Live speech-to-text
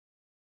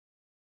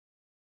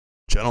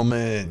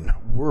Gentlemen,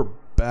 we're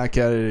back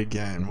at it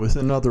again with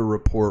another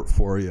report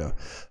for you.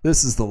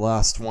 This is the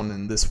last one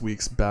in this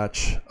week's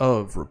batch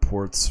of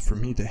reports for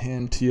me to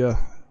hand to you.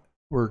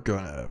 We're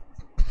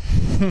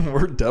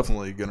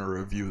definitely gonna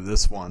review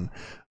this one.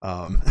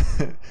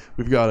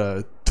 We've got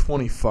a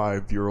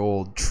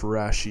 25-year-old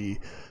trashy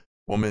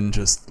woman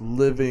just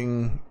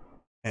living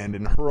and,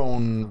 in her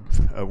own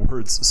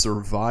words,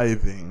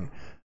 surviving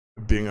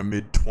being a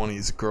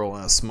mid-20s girl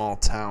in a small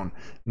town.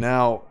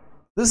 Now,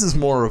 this is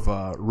more of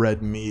a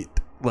red meat,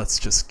 let's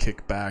just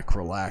kick back,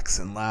 relax,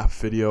 and laugh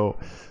video.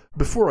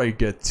 Before I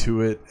get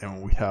to it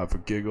and we have a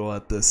giggle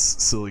at this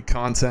silly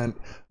content,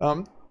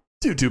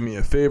 do me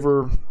a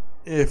favor.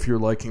 If you're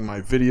liking my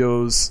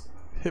videos,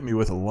 hit me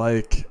with a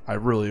like. I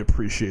really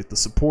appreciate the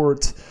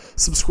support.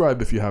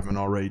 Subscribe if you haven't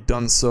already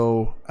done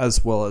so,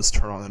 as well as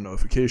turn on the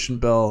notification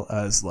bell,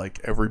 as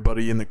like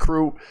everybody in the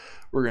crew,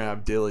 we're going to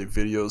have daily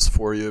videos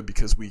for you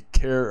because we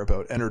care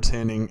about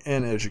entertaining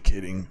and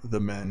educating the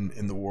men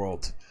in the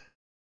world.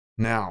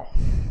 Now,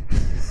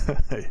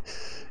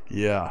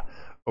 yeah,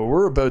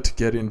 we're about to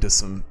get into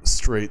some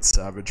straight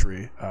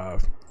savagery.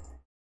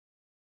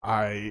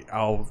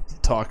 I'll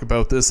talk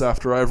about this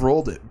after I've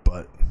rolled it,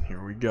 but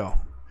here we go.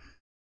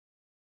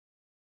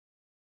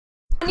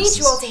 I need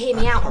you all to hear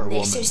me out on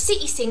this. So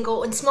city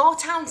single and small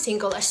town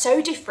single are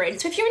so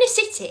different. So if you're in a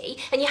city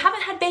and you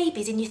haven't had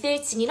babies in your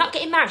 30s and you're not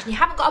getting married and you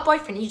haven't got a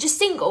boyfriend and you're just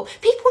single,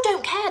 people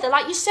don't care. They're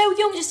like, you're so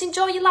young, just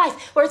enjoy your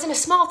life. Whereas in a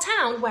small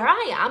town where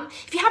I am,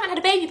 if you haven't had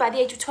a baby by the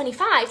age of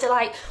 25, they're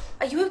like,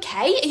 are you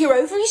okay? Are your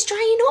ovaries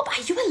drying up?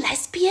 Are you a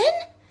lesbian?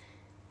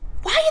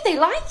 Why are they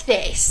like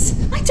this?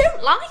 I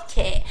don't like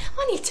it.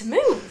 I need to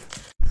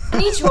move. I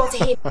need you all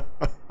to hear.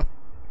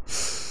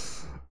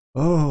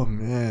 Oh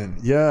man,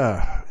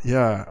 yeah,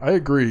 I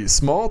agree.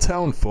 Small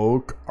town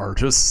folk are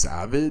just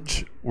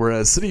savage,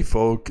 whereas city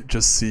folk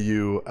just see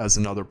you as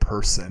another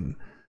person.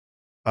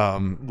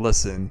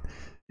 Listen,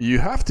 you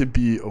have to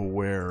be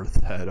aware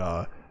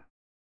that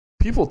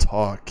people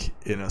talk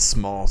in a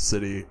small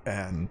city,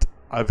 and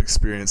I've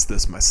experienced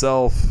this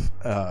myself,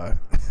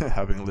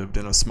 having lived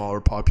in a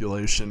smaller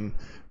population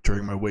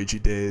during my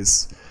wagey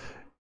days,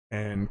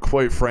 and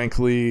quite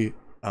frankly,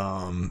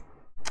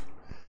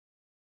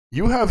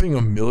 you having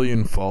 1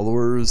 million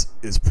followers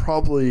is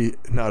probably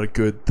not a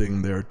good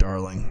thing there,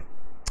 darling.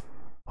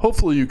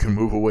 Hopefully you can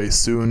move away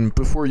soon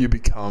before you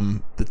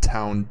become the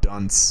town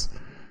dunce.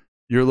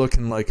 You're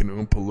looking like an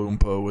Oompa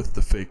Loompa with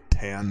the fake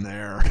tan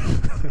there.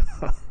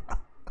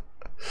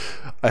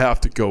 I have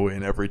to go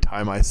in every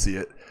time I see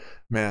it.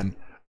 Man,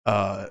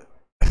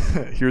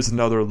 here's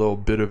another little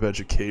bit of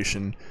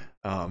education.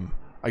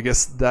 I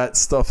guess that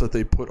stuff that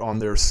they put on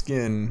their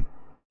skin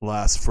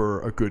lasts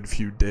for a good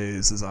few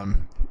days, as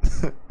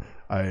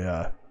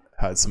I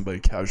had somebody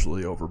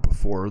casually over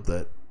before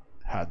that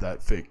had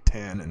that fake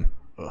tan and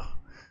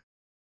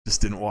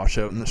just didn't wash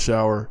out in the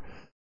shower.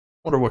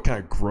 Wonder what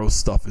kind of gross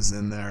stuff is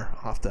in there.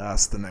 I'll have to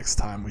ask the next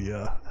time we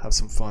have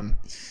some fun.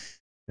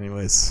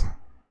 Anyways,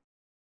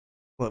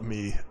 let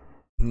me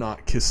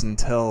not kiss and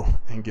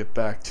tell and get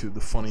back to the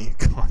funny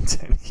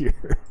content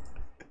here.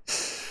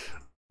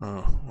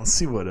 Let's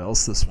see what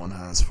else this one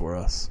has for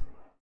us.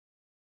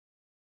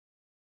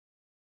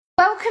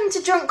 Welcome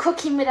to Drunk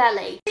Cooking with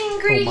Ellie. The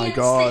ingredients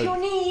that you'll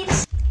need: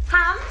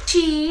 ham,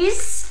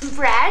 cheese,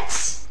 bread,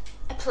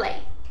 a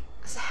plate.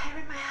 There's a hair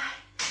in my eye.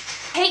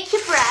 Take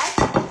your bread.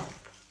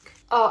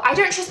 Oh, I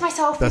don't trust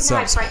myself with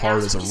knives right now,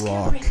 so I'm just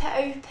going to rip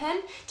it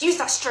open. Use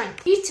that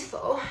strength.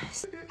 Beautiful.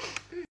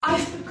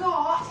 I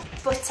forgot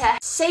butter.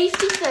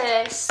 Safety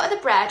first. Butter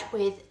the bread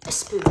with a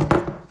spoon.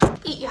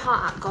 Eat your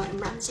heart out, Gordon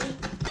Ramsay.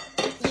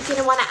 You're going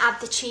to want to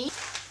add the cheese.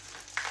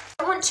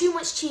 I don't want too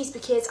much cheese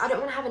because I don't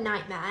want to have a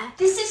nightmare.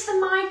 This is the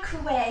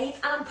microwave,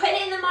 and I'm putting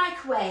it in the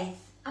microwave.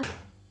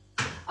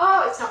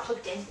 Oh, it's not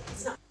plugged in.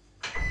 It's not.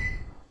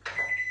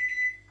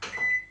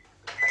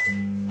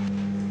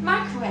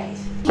 Microwave.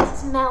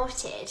 It's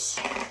melted.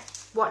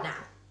 What now?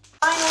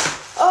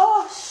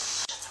 Oh,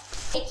 shut up.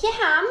 Take your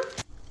ham.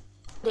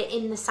 Put it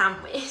in the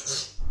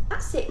sandwich.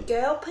 That's it,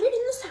 girl. Put it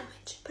in the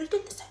sandwich. Put it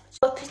in the sandwich.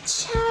 Up a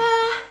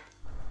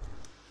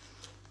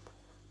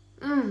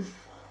chair.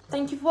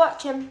 Thank you for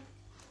watching.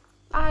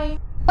 Bye.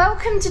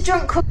 Welcome to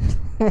Drunk Cooking.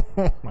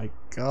 Oh my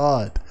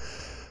god.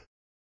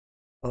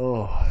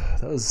 Oh,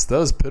 that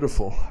was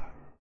pitiful.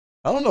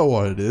 I don't know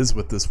what it is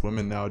with this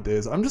women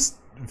nowadays. I'm just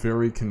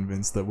very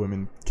convinced that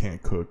women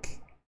can't cook.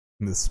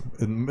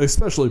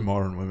 Especially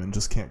modern women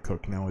just can't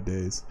cook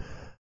nowadays.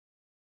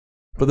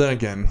 But then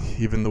again,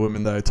 even the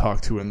women that I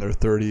talk to in their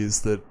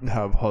 30s that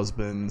have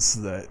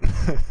husbands that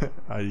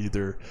I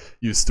either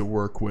used to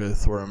work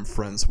with or I'm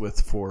friends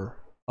with for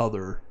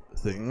other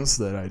things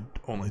that I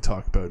only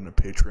talk about in a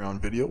Patreon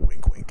video,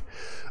 wink wink,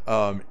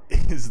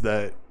 is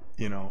that,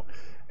 you know,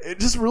 it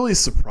just really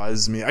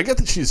surprises me. I get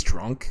that she's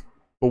drunk,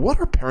 but what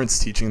are parents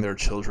teaching their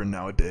children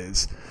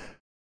nowadays?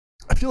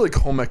 I feel like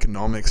home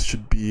economics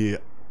should be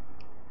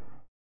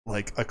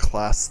like a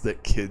class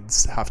that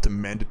kids have to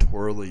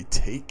mandatorily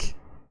take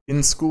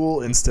in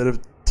school instead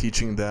of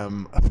teaching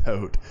them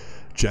about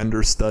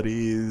gender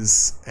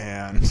studies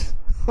and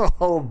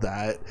all of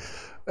that.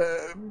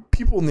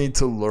 People need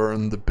to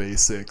learn the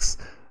basics,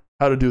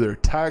 how to do their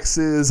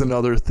taxes.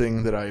 Another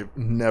thing that I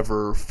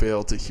never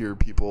fail to hear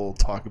people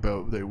talk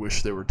about, they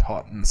wish they were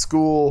taught in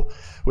school,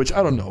 which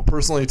I don't know.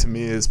 Personally, to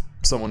me, as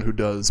someone who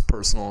does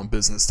personal and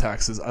business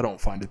taxes, I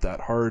don't find it that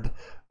hard.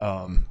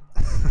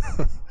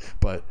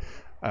 But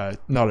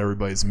not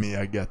everybody's me.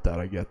 I get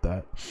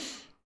that.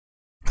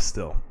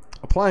 Still,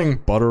 applying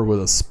butter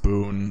with a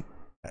spoon.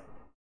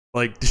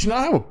 Like, did she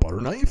not have a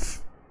butter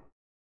knife?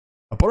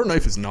 A butter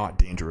knife is not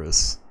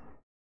dangerous.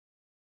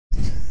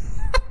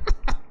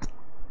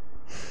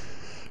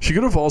 She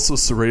could have also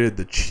serrated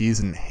the cheese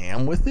and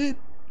ham with it,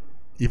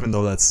 even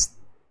though that's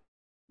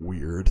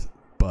weird,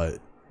 but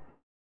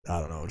I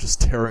don't know, just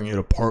tearing it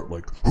apart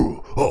like,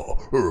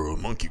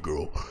 monkey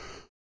girl.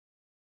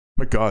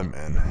 My god,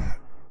 man.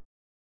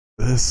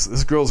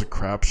 This girl's a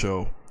crap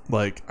show.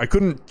 Like, I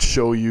couldn't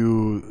show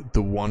you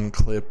the one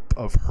clip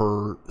of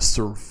her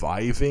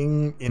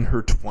surviving in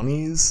her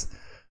 20s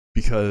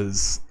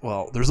because,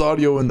 well, there's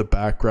audio in the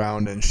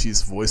background and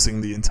she's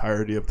voicing the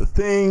entirety of the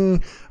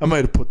thing. I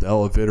might have put the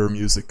elevator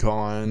music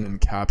on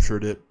and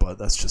captured it, but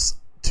that's just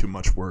too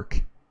much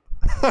work.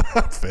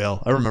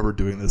 Fail. I remember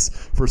doing this.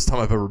 First time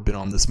I've ever been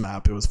on this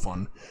map. It was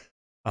fun.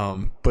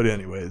 But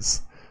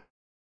anyways,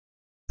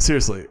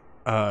 seriously,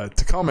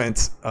 to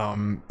comment,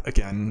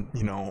 again,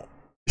 you know,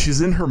 she's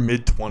in her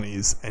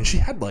mid-20s and she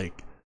had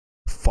like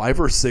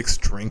 5 or 6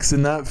 drinks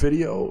in that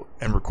video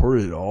and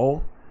recorded it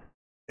all.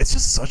 It's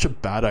just such a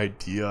bad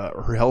idea.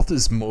 Her health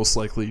is most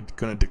likely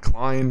going to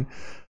decline.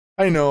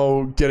 I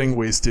know getting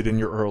wasted in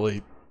your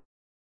early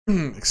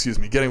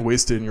getting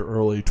wasted in your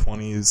early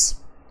 20s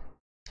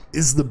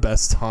is the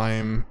best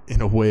time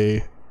in a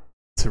way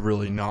to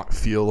really not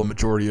feel a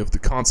majority of the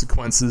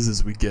consequences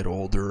as we get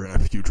older and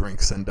a few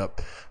drinks end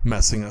up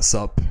messing us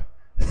up.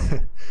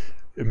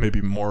 It may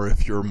be more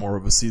if you're more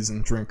of a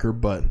seasoned drinker,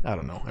 but I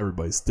don't know.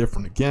 Everybody's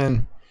different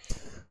again.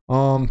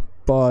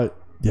 But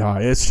yeah,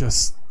 it's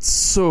just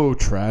so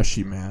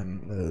trashy,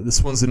 man.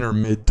 This one's in her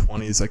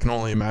mid-20s. I can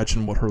only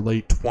imagine what her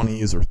late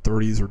 20s or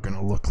 30s are going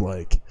to look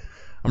like.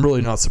 I'm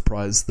really not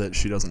surprised that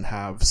she doesn't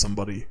have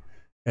somebody.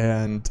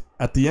 And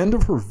at the end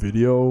of her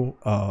video,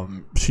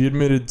 she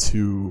admitted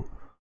to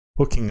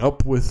hooking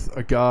up with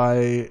a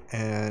guy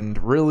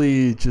and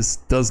really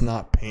just does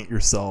not paint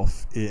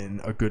yourself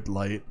in a good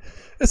light.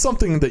 It's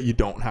something that you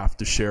don't have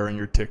to share in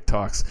your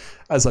TikToks,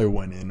 as I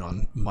went in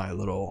on my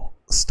little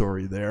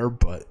story there,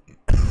 but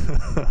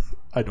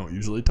I don't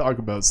usually talk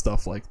about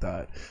stuff like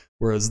that.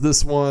 Whereas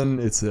this one,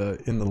 it's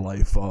in the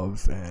life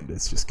of, and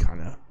it's just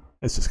kind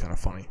of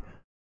funny.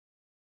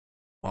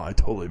 Oh, I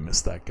totally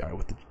missed that guy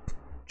with the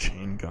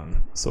chain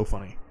gun. So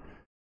funny.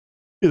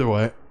 Either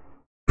way,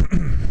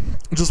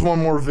 just one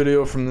more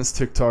video from this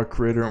TikTok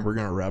creator and we're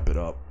gonna wrap it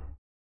up.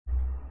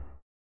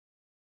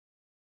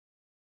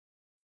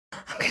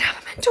 I'm gonna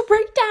have a mental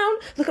breakdown.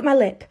 Look at my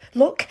lip.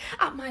 Look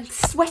at my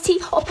sweaty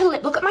upper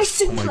lip. Look at my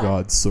super. Oh my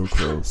god, so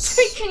gross.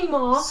 I can't take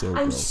anymore. So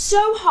I'm gross.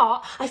 so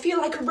hot. I feel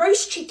like a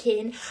roast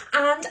chicken,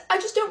 and I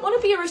just don't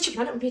want to be a roast chicken.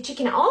 I don't want to be a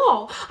chicken at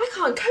all. I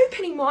can't cope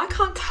anymore. I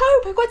can't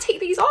cope. I've got to take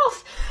these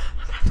off.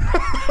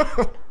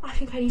 I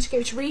think I need to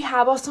go to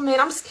rehab or something.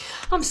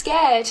 I'm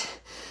scared.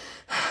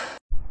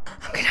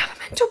 I'm gonna have a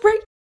mental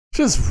break.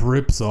 Just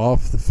rips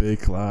off the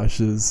fake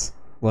lashes.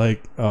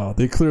 Like,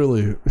 they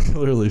clearly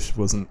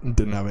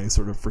didn't have any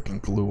sort of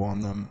freaking glue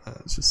on them.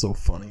 It's just so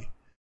funny.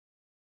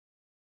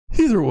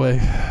 Either way,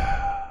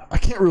 I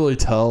can't really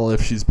tell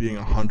if she's being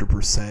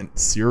 100%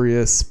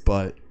 serious,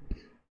 but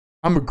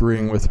I'm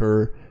agreeing with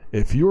her.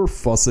 If you're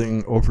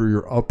fussing over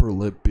your upper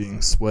lip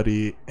being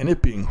sweaty and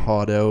it being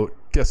hot out,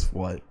 guess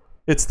what?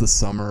 It's the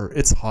summer.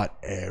 It's hot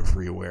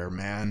everywhere,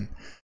 man.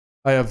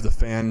 I have the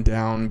fan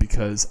down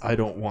because I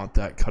don't want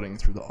that cutting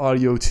through the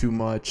audio too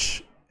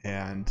much.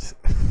 And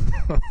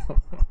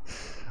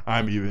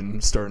I'm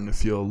even starting to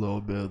feel a little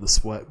bit of the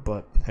sweat,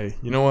 but hey,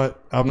 you know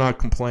what? I'm not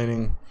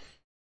complaining.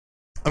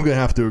 I'm gonna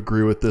have to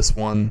agree with this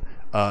one.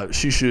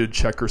 She should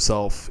check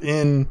herself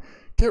in,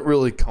 get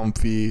really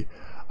comfy.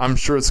 I'm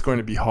sure it's going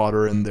to be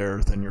hotter in there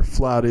than your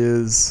flat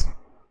is,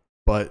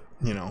 but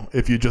you know,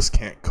 if you just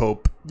can't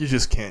cope, you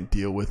just can't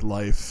deal with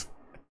life.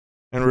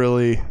 And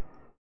really,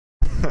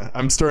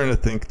 I'm starting to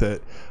think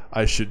that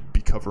I should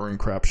be covering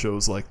crap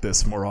shows like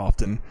this more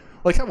often.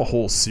 Like, have a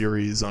whole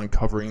series on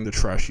covering the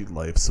trashy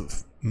lives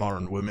of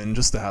modern women,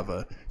 just to have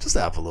a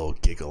little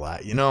giggle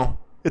at, you know?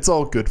 It's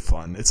all good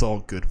fun. It's all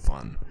good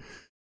fun.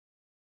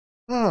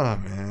 Ah,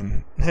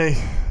 man. Hey,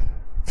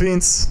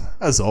 Fiends,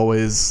 as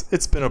always,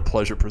 it's been a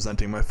pleasure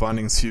presenting my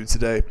findings to you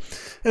today.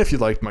 And if you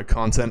liked my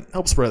content,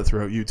 help spread it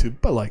throughout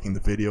YouTube by liking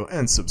the video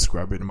and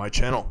subscribing to my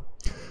channel.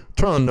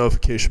 Turn on the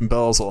notification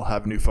bells. I'll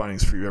have new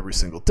findings for you every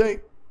single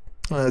day.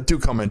 Do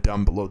comment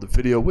down below the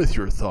video with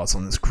your thoughts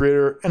on this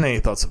creator and any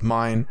thoughts of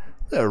mine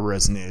that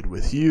resonated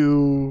with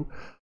you,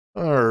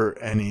 or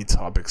any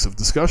topics of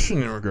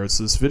discussion in regards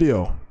to this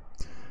video.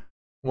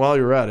 While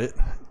you're at it,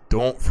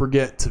 don't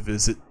forget to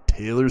visit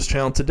Taylor's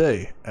channel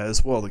today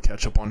as well to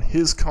catch up on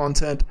his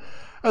content,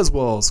 as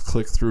well as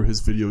click through his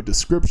video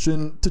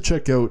description to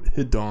check out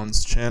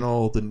Hidon's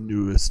channel, the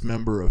newest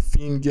member of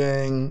Fiend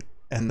Gang,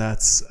 and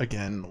that's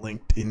again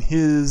linked in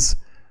his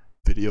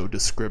video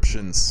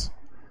descriptions.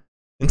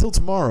 Until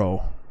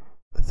tomorrow,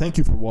 thank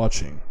you for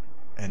watching,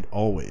 and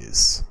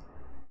always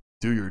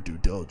do your due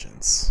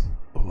diligence.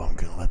 Oh, I'm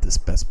gonna let this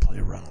best play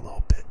run a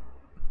little bit.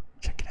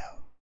 Check it out.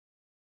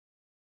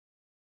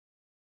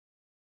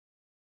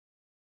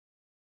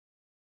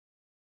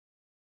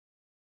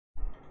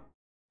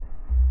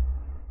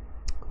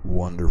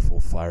 Wonderful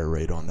fire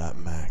rate on that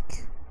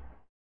Mac.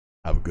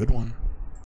 Have a good one.